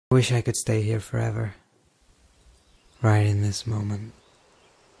wish I could stay here forever. Right in this moment.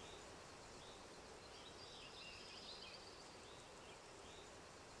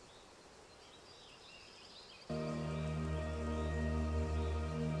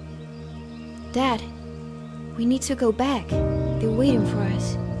 Dad, we need to go back. They're waiting for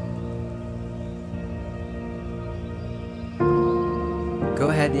us. Go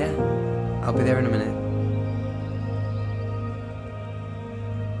ahead, yeah? I'll be there in a minute.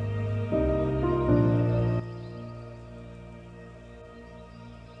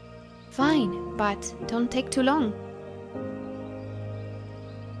 Fine, but don't take too long.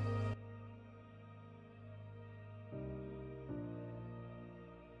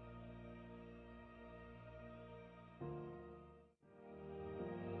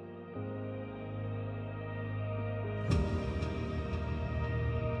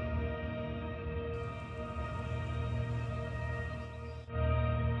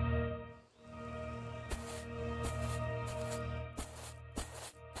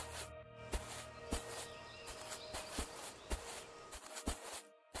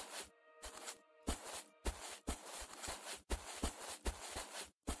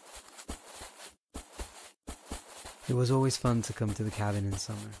 It was always fun to come to the cabin in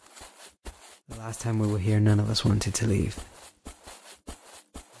summer. The last time we were here, none of us wanted to leave.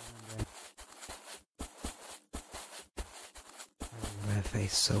 I remember her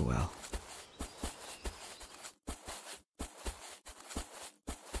face so well.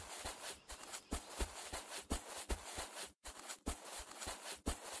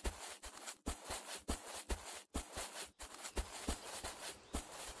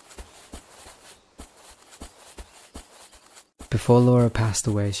 Before Laura passed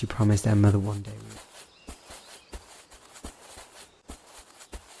away, she promised Emma that one day we would.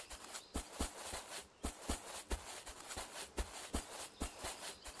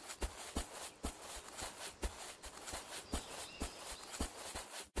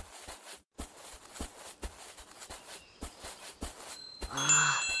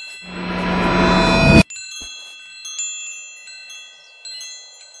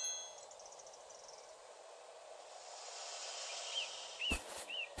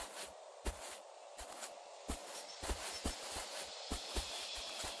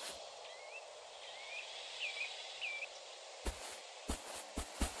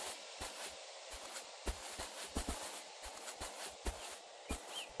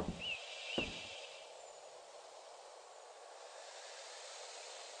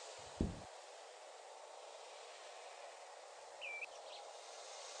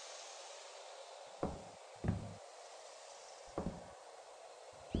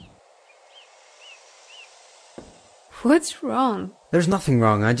 What's wrong? There's nothing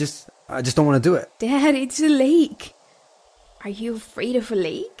wrong. I just don't want to do it. Dad, it's a lake. Are you afraid of a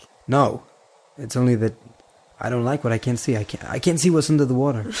lake? No. It's only that I don't like what I can't see. I can't see what's under the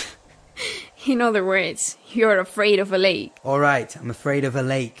water. In other words, you're afraid of a lake. Alright, I'm afraid of a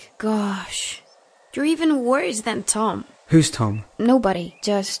lake. Gosh, you're even worse than Tom. Who's Tom? Nobody,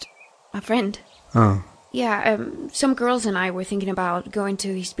 just a friend. Oh. Yeah, some girls and I were thinking about going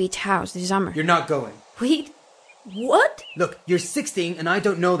to his beach house this summer. You're not going. Wait, what? Look, you're 16 and I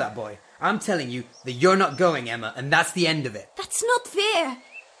don't know that boy. I'm telling you that you're not going, Emma, and that's the end of it. That's not fair.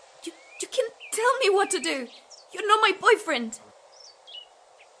 You can tell me what to do. You're not my boyfriend.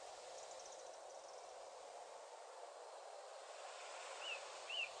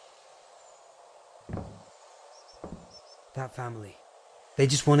 That family. They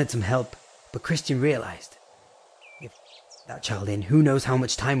just wanted some help, but Christian realized. If that child in, who knows how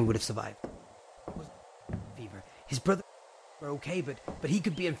much time he would have survived. Fever. His brother were okay, but he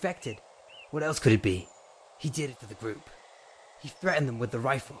could be infected. What else could it be? He did it to the group. He threatened them with the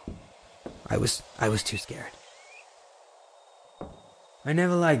rifle. I was too scared. I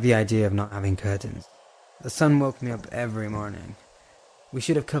never liked the idea of not having curtains. The sun woke me up every morning. We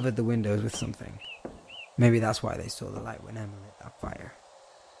should have covered the windows with something. Maybe that's why they saw the light when Emma lit that fire.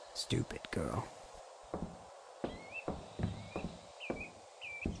 Stupid girl.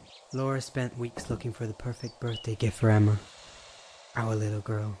 Laura spent weeks looking for the perfect birthday gift for Emma. Our little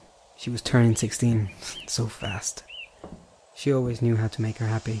girl. She was turning 16 so fast. She always knew how to make her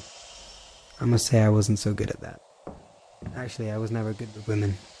happy. I must say I wasn't so good at that. Actually, I was never good with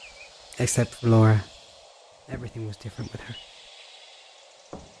women. Except for Laura. Everything was different with her.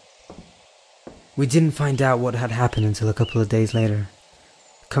 We didn't find out what had happened until a couple of days later.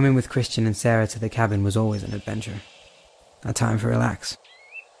 Coming with Christian and Sarah to the cabin was always an adventure. A time to relax.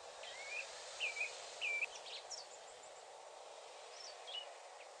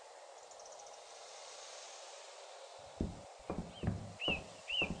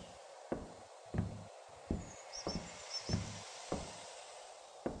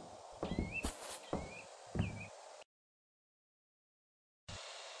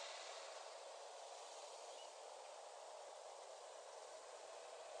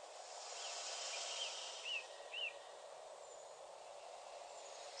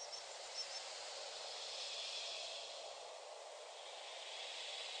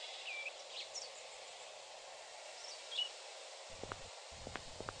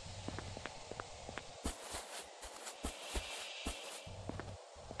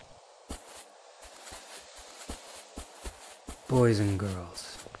 Boys and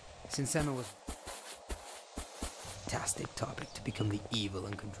girls. Since Emma was a fantastic topic to become the evil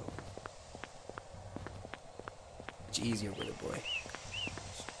and control. Much easier with a boy.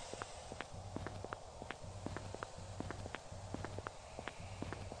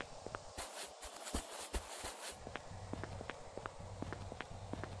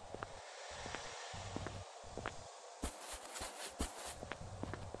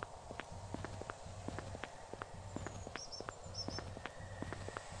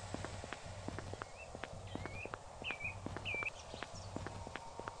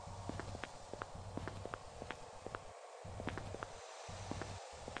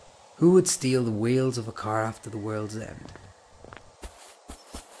 Who would steal the wheels of a car after the world's end?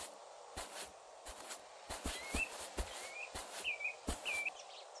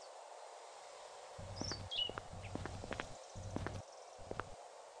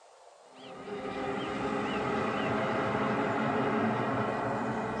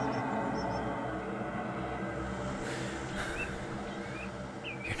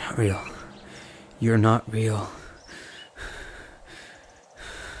 You're not real. You're not real.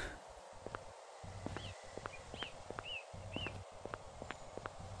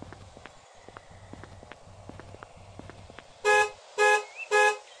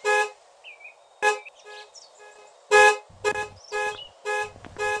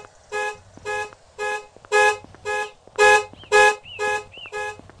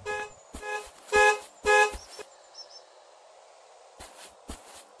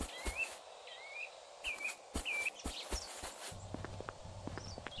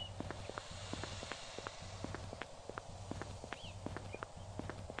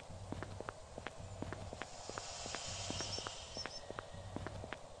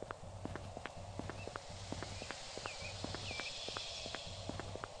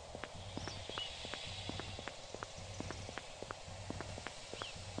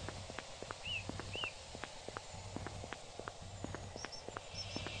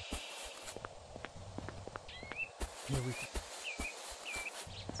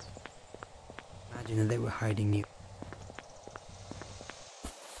 Imagine that they were hiding you.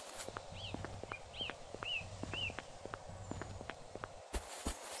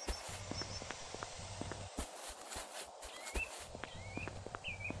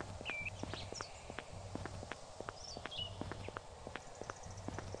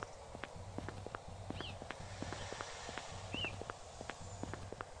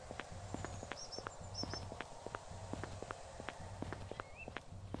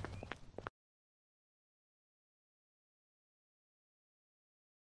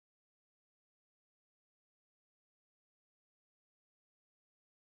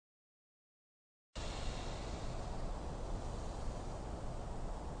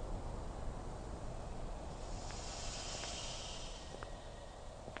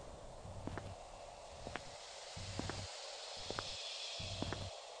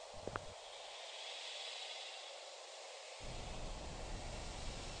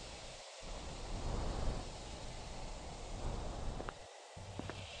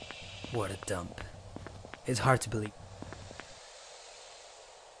 What a dump. It's hard to believe.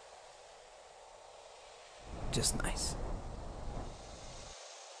 Just nice.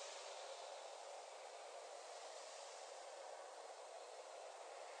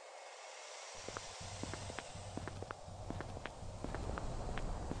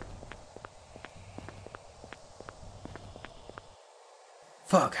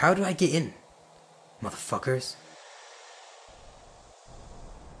 Fuck, how do I get in? Motherfuckers.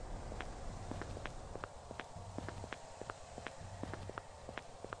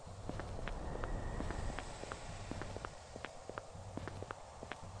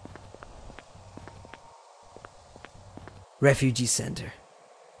 Refugee center.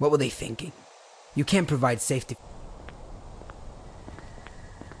 What were they thinking? You can't provide safety.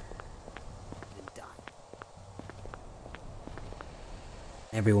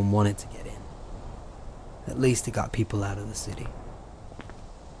 Everyone wanted to get in. At least it got people out of the city.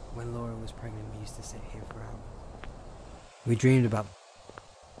 When Laura was pregnant, we used to sit here for hours. We dreamed about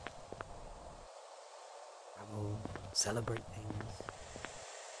travel, celebrate things.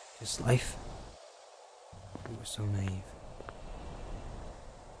 Just life. We were so naive.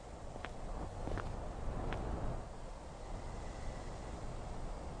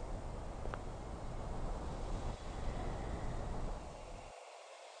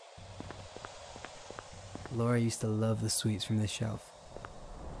 Laura used to love the sweets from this shelf.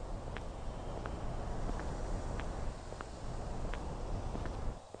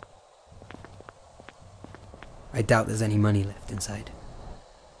 I doubt there's any money left inside.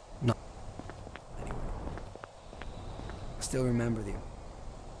 Not anyway. still remember you.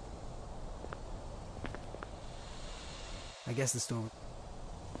 I guess the storm...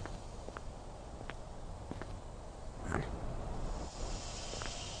 Man.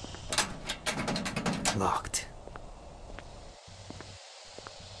 Locked.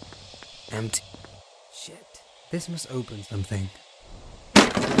 Empty. Shit. This must open something.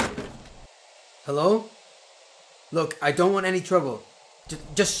 Hello? Look, I don't want any trouble.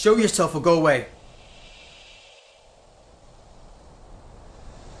 Just show yourself or go away.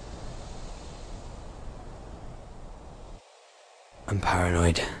 I'm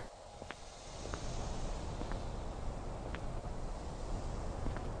paranoid.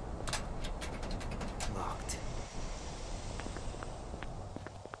 Locked.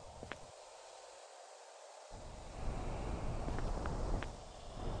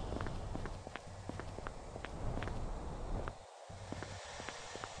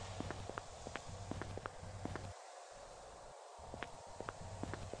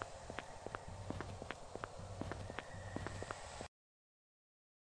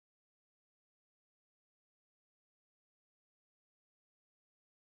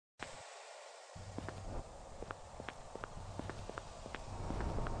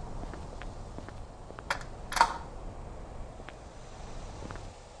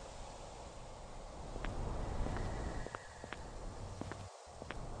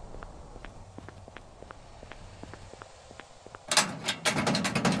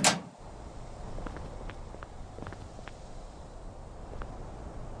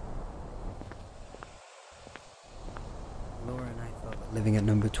 Laura and I thought that living at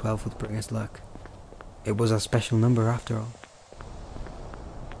number 12 would bring us luck. It was our special number after all.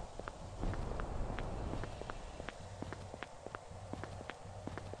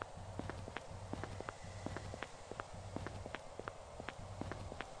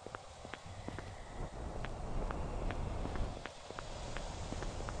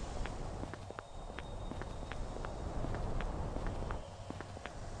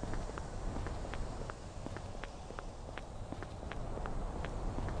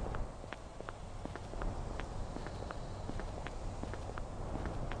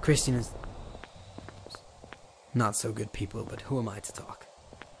 Christian is not so good people, but who am I to talk?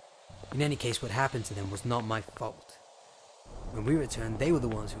 In any case, what happened to them was not my fault. When we returned, they were the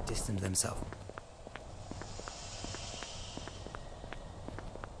ones who distanced themselves.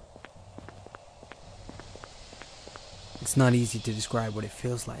 It's not easy to describe what it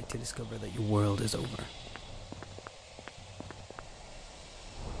feels like to discover that your world is over.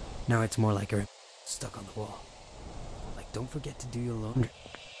 Now it's more like you're stuck on the wall. Like, don't forget to do your laundry.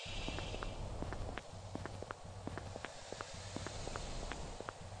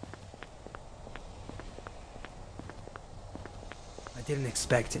 I didn't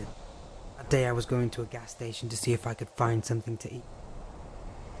expect it. That day I was going to a gas station to see if I could find something to eat.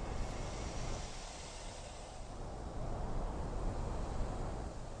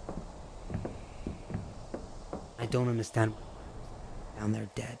 I don't understand why down there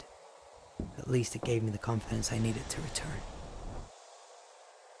dead. At least it gave me the confidence I needed to return.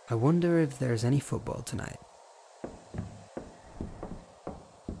 I wonder if there's any football tonight.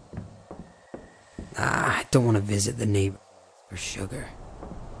 I don't want to visit the neighbor for sugar.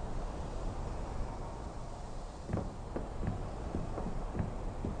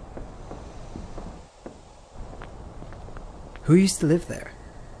 Who used to live there?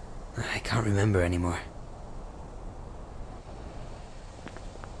 I can't remember anymore.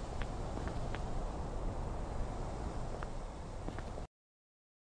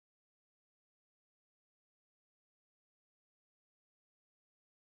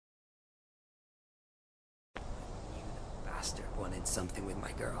 Bastard wanted something with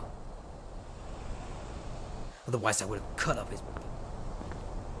my girl. Otherwise I would have cut up his...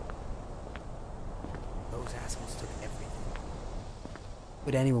 Those assholes took everything.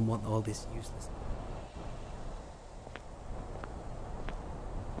 Would anyone want all this useless?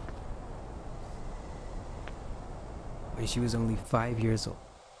 When she was only 5 years old,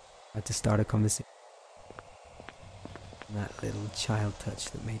 I had to start a conversation. And that little child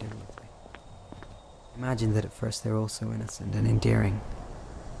touch that made her lovely. Imagine that at first they're all so innocent and endearing.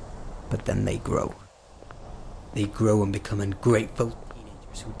 But then they grow. They grow and become ungrateful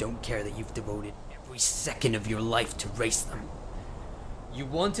teenagers who don't care that you've devoted every second of your life to raise them. You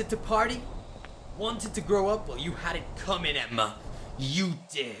wanted to party? Wanted to grow up? Well, you had it coming, Emma. You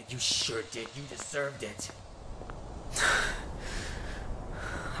did. You sure did. You deserved it.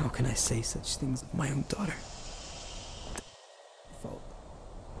 How can I say such things of my own daughter? Fault.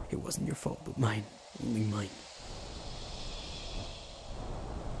 It wasn't your fault, but mine. Only mine.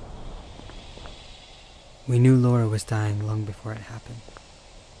 We knew Laura was dying long before it happened.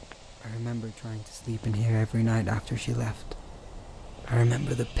 I remember trying to sleep in here every night after she left. I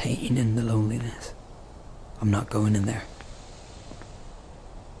remember the pain and the loneliness. I'm not going in there.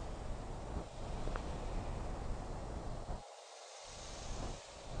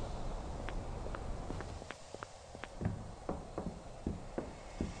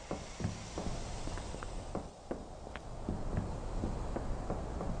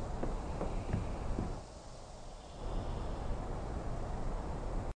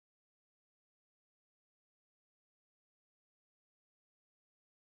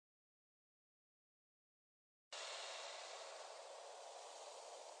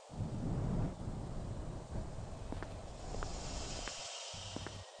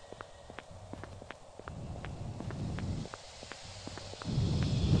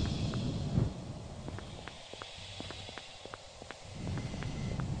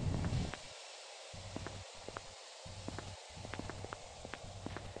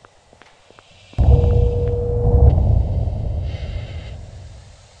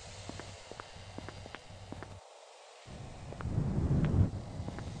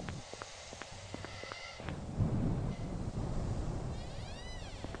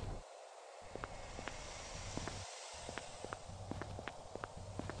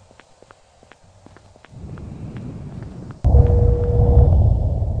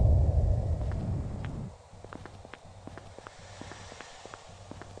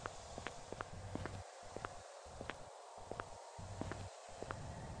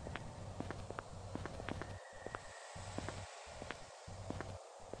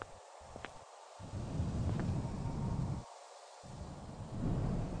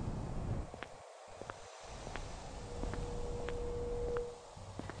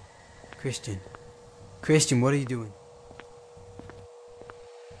 Christian, what are you doing?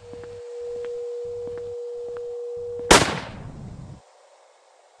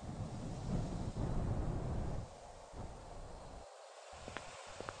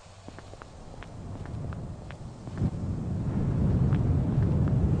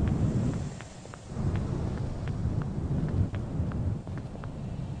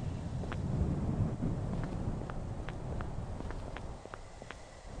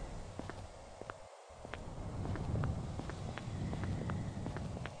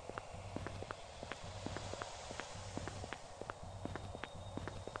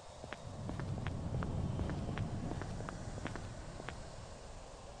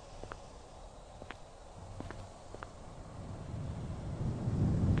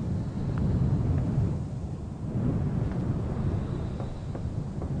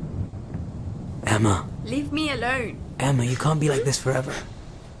 Emma. Leave me alone. Emma, you can't be like this forever.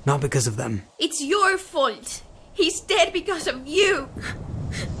 Not because of them. It's your fault. He's dead because of you.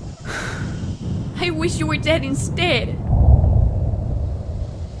 I wish you were dead instead.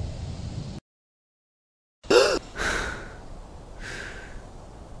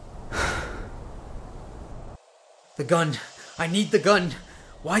 The gun. I need the gun.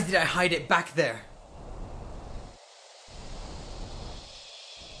 Why did I hide it back there?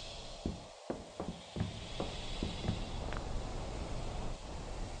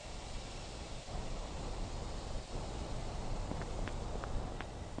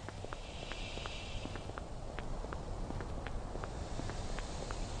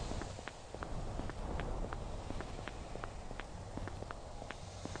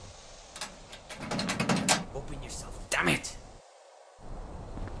 Open yourself, damn it!